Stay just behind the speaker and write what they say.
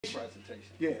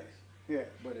presentation. Yes, yeah.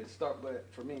 But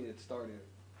for me, it started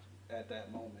at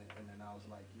that moment, and then I was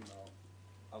like,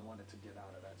 I wanted to get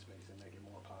out of that space and make it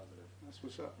more positive. That's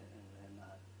what's up. And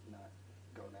not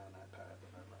go down that path or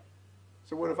that route.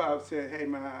 So what if I said, hey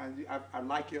man, I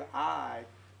like your eye.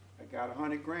 I got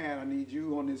 $100 grand. I need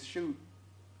you on this shoot.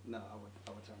 No, I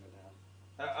would turn it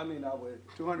down. I mean, I would.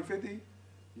 250?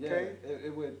 Yeah, okay.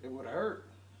 it would hurt.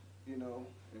 It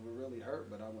would really hurt,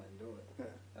 but I wouldn't do it. Yeah.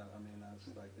 I mean, I was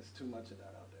like, there's too much of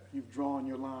that out there. You've drawn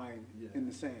your line in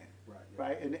the sand. Right. Yeah.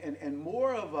 Right. And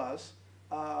more of us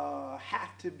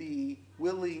have to be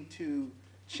willing to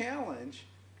challenge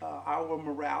our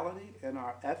morality and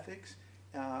our ethics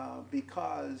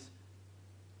because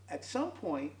at some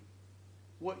point,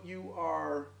 what you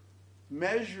are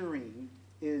measuring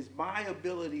is my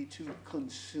ability to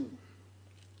consume.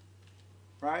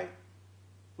 Right?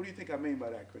 What do you think I mean by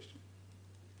that, Christian?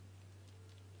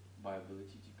 By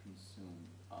ability to consume,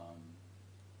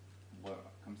 what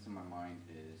comes to my mind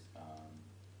is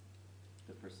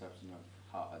the perception of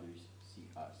how others see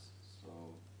us. So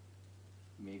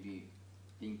maybe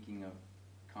thinking of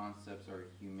concepts or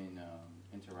human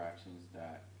interactions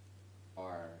that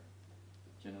are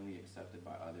generally accepted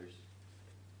by others.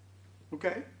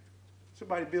 Okay.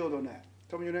 Somebody build on that.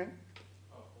 Tell me your name.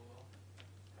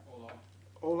 Ola.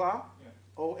 Ola? Yeah.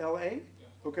 O-L-A? Yeah.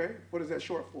 Okay. What is that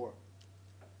short for?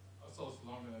 So it's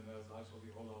longer than that. It's actually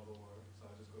Ola the word. So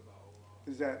I just go by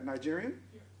Ola. Is that Nigerian?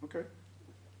 Yeah. Okay.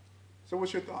 So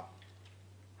what's your thought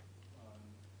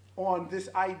Um, on this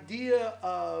idea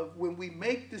of when we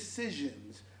make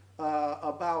decisions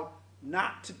about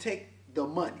not to take the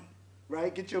money,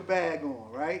 right? Get your bag on,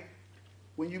 right?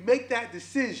 When you make that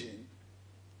decision,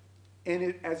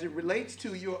 and as it relates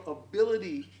to your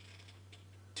ability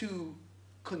to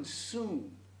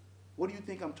consume, what do you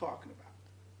think I'm talking about?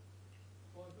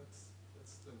 well,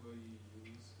 that's the way you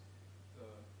use the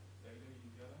data you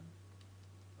get in.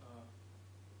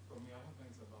 For me, I don't think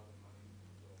it's about the money.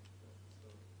 So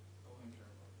I wouldn't care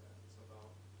about that. It's about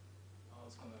how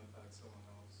it's going to impact someone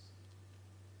else.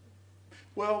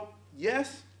 Well,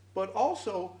 yes, but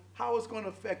also how it's going to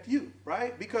affect you,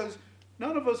 right? Because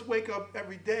none of us wake up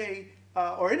every day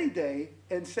or any day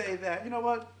and say that, you know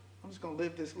what, I'm just going to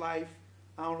live this life.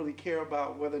 I don't really care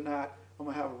about whether or not I'm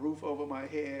going to have a roof over my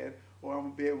head or I'm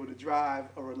going to be able to drive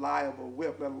a reliable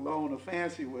whip, let alone a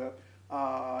fancy whip.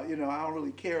 I don't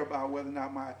really care about whether or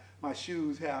not my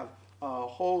shoes have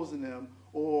holes in them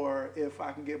or if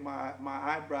I can get my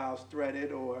eyebrows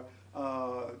threaded or,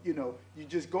 you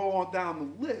just go on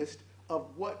down the list of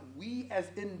what we as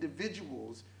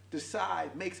individuals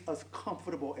decide makes us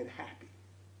comfortable and happy,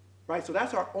 right? So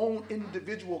that's our own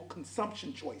individual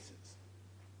consumption choices.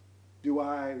 Do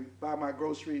I buy my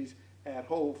groceries at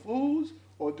Whole Foods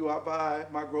or do I buy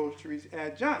my groceries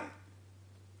at Giant?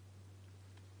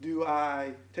 Do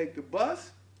I take the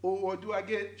bus or do I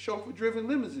get chauffeur-driven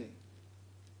limousine?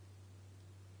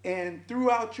 And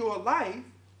throughout your life,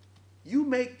 you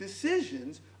make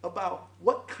decisions about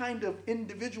what kind of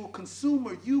individual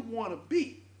consumer you want to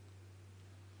be.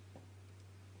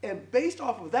 And based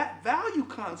off of that value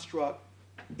construct,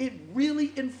 it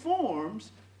really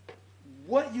informs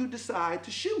what you decide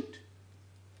to shoot.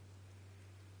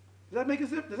 Does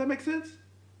that make sense?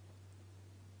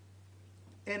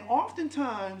 And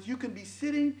oftentimes you can be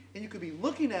sitting and you can be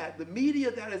looking at the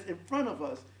media that is in front of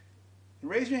us.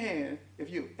 And raise your hand if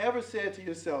you ever said to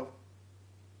yourself,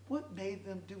 what made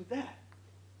them do that?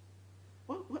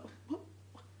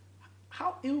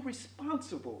 How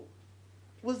irresponsible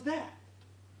was that?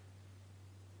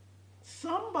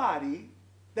 Somebody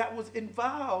that was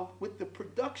involved with the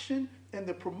production and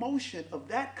the promotion of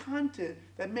that content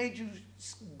that made you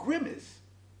grimace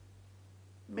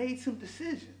made some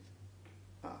decisions.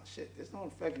 Oh shit, this don't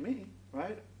affect me,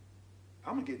 right?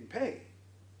 I'm getting paid.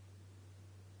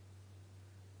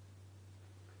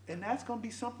 And that's going to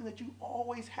be something that you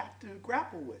always have to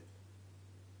grapple with.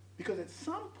 Because at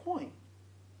some point,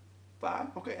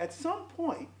 at some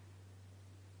point,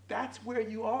 that's where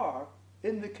you are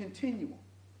in the continuum.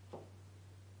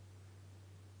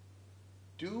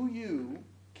 Do you,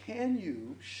 can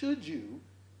you, should you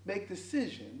make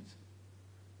decisions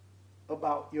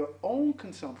about your own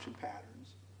consumption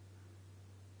patterns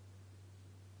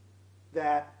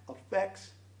that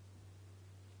affects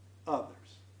others?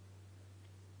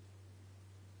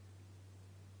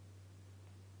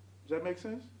 Does that make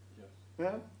sense? Yes.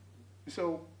 Yeah?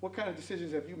 So what kind of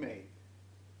decisions have you made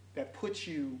that put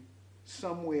you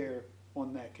somewhere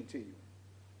on that continuum?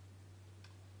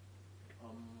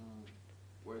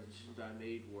 Where the decisions I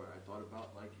made where I thought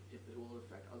about like if it will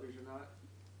affect others or not.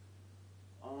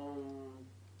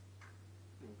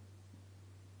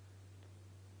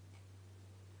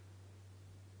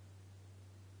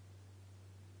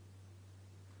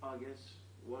 I guess.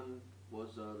 One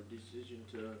was the decision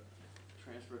to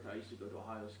transfer to, I used to go to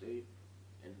Ohio State,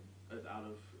 and out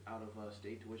of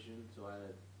state tuition, so I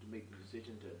had to make the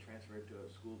decision to transfer to a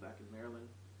school back in Maryland,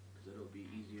 because it'll be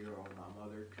easier on my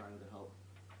mother trying to help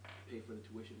pay for the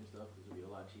tuition and stuff, because it'll be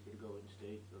a lot cheaper to go in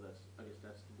state. So I guess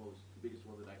that's the biggest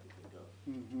one that I can think of.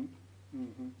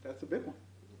 That's a big one.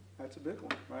 That's a big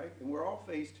one, right? And we're all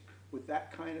faced with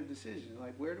that kind of decision.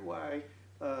 Like, where do I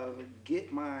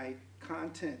get my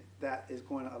content that is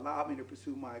going to allow me to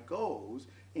pursue my goals,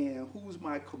 and who's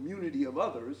my community of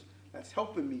others that's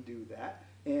helping me do that?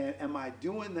 And am I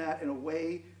doing that in a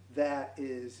way that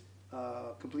is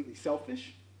completely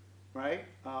selfish, right?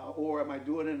 Or am I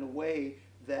doing it in a way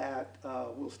that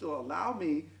will still allow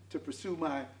me to pursue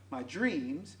my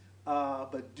dreams,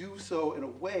 but do so in a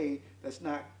way that's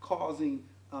not causing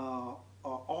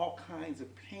all kinds of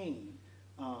pain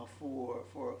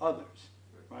for others,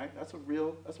 right? That's a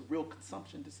real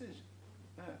consumption decision.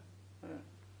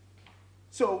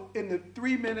 So in the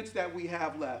 3 minutes that we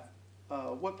have left,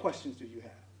 what questions do you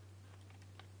have?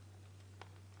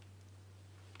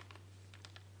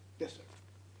 Yes, sir.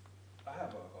 I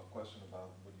have a question about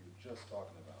what you were just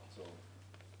talking about. So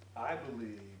I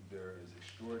believe there is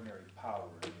extraordinary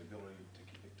power in the ability to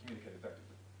communicate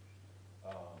effectively,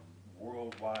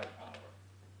 worldwide power.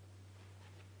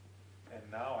 And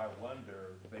now I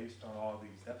wonder, based on all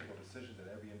these ethical decisions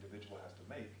that every individual has to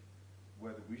make,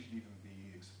 whether we should even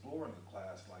be exploring a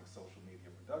class like social media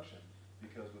production,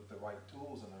 because with the right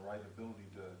tools and the right ability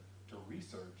to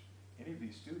research, any of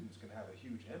these students can have a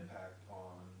huge impact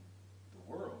on the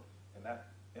world. And that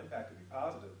impact could be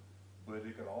positive, but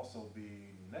it could also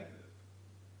be negative.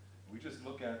 We just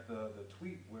look at the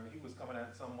tweet where he was coming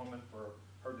at some woman for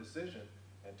her decision,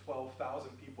 and 12,000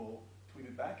 people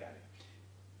tweeted back at him.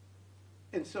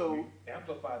 And so we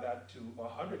amplify that to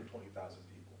 120,000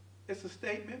 people. It's a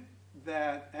statement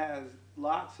that has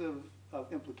lots of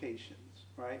implications,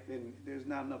 right? And there's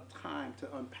not enough time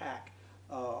to unpack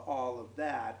all of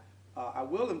that. I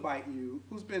will invite you,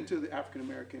 who's been to the African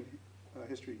American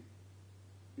History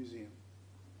Museum?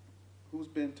 Who's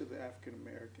been to the African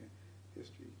American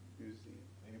History Museum?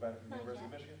 Anybody from the University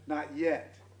of Michigan? Not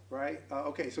yet, right?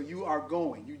 Okay, so you are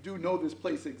going. You do know this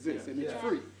place exists, and it's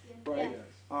free, right? Yes.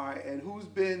 All right, and who's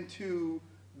been to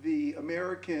the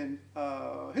American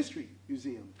History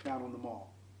Museum down on the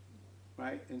mall,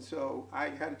 right? And so I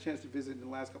had a chance to visit in the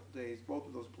last couple of days, both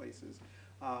of those places,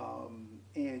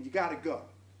 and you got to go,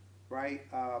 right?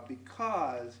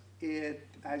 Because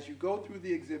as you go through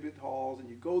the exhibit halls and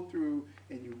you go through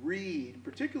and you read,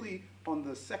 particularly on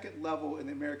the second level in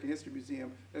the American History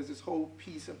Museum, there's this whole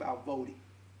piece about voting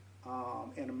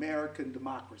and American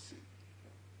democracy.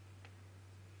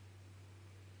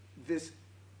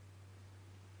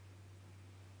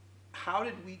 How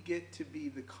did we get to be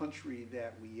the country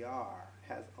that we are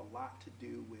has a lot to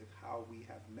do with how we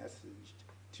have messaged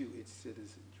to its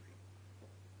citizenry,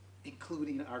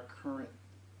 including our current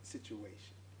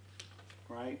situation,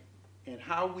 right? And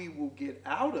how we will get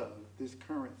out of this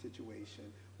current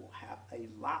situation will have a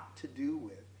lot to do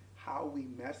with how we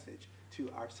message to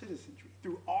our citizenry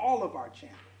through all of our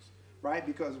channels, right?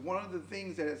 Because one of the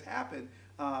things that has happened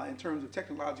in terms of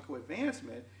technological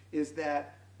advancement is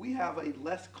that we have a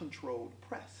less controlled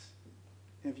press.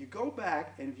 And if you go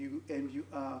back and you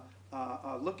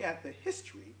look at the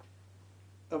history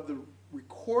of the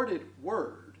recorded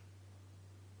word,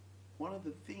 one of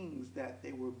the things that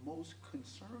they were most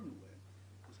concerned with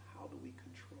was how do we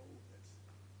control this?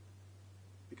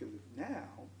 Because if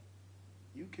now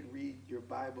you can read your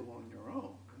Bible on your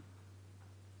own,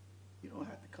 you don't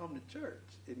have to come to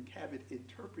church and have it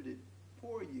interpreted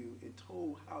for you and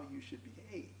told how you should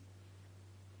behave.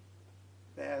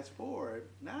 Fast forward,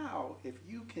 now if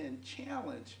you can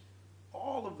challenge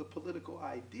all of the political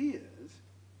ideas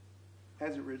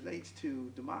as it relates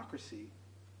to democracy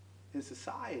in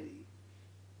society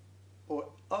or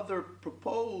other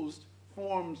proposed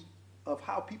forms of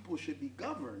how people should be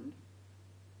governed,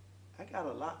 I got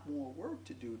a lot more work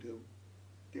to do to,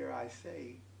 dare I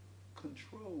say,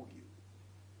 control you,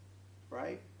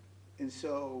 right? And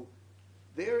so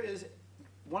there is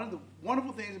one of the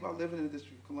wonderful things about living in the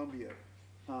District of Columbia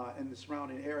and the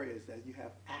surrounding areas that you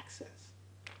have access,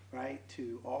 right,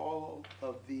 to all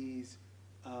of these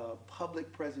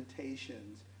public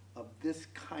presentations of this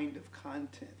kind of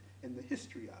content and the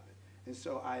history of it. And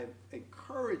so I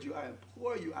encourage you, I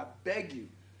implore you, I beg you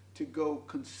to go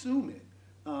consume it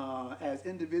as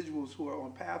individuals who are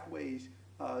on pathways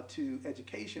to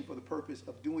education for the purpose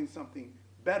of doing something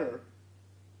better,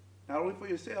 not only for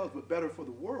yourselves, but better for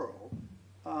the world,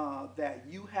 that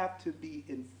you have to be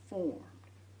informed,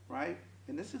 right?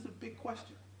 And this is a big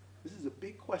question. This is a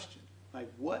big question.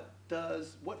 Like, what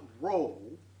role,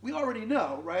 we already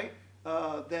know, right,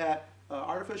 that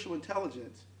artificial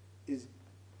intelligence is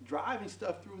driving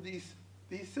stuff through these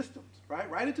systems,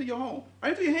 right into your home,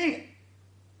 right into your hand.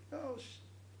 Oh,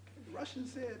 the Russian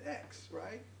said X,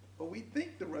 right? Or we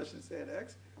think the Russian said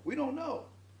X. We don't know.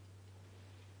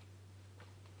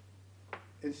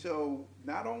 And so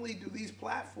not only do these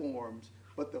platforms,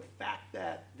 but the fact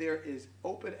that there is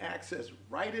open access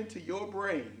right into your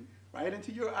brain, right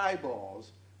into your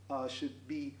eyeballs, should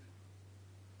be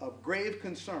of grave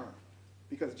concern.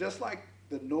 Because just like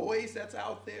the noise that's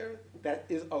out there that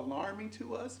is alarming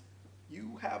to us,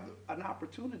 you have an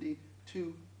opportunity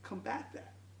to combat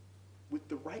that with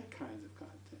the right kinds of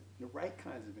content, the right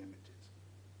kinds of images.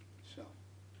 So,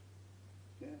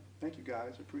 yeah, thank you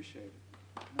guys, appreciate it.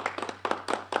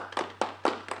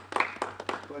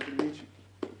 Pleasure to meet you.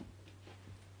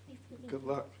 Good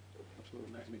luck.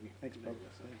 Absolutely. Nice meeting you. Thanks, brother.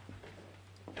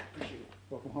 Appreciate it.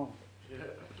 Welcome home.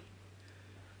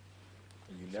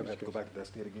 And you never have to go back to that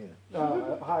state again.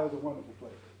 Ohio's a wonderful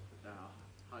place.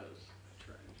 Ohio's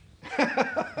trash.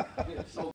 Yeah, so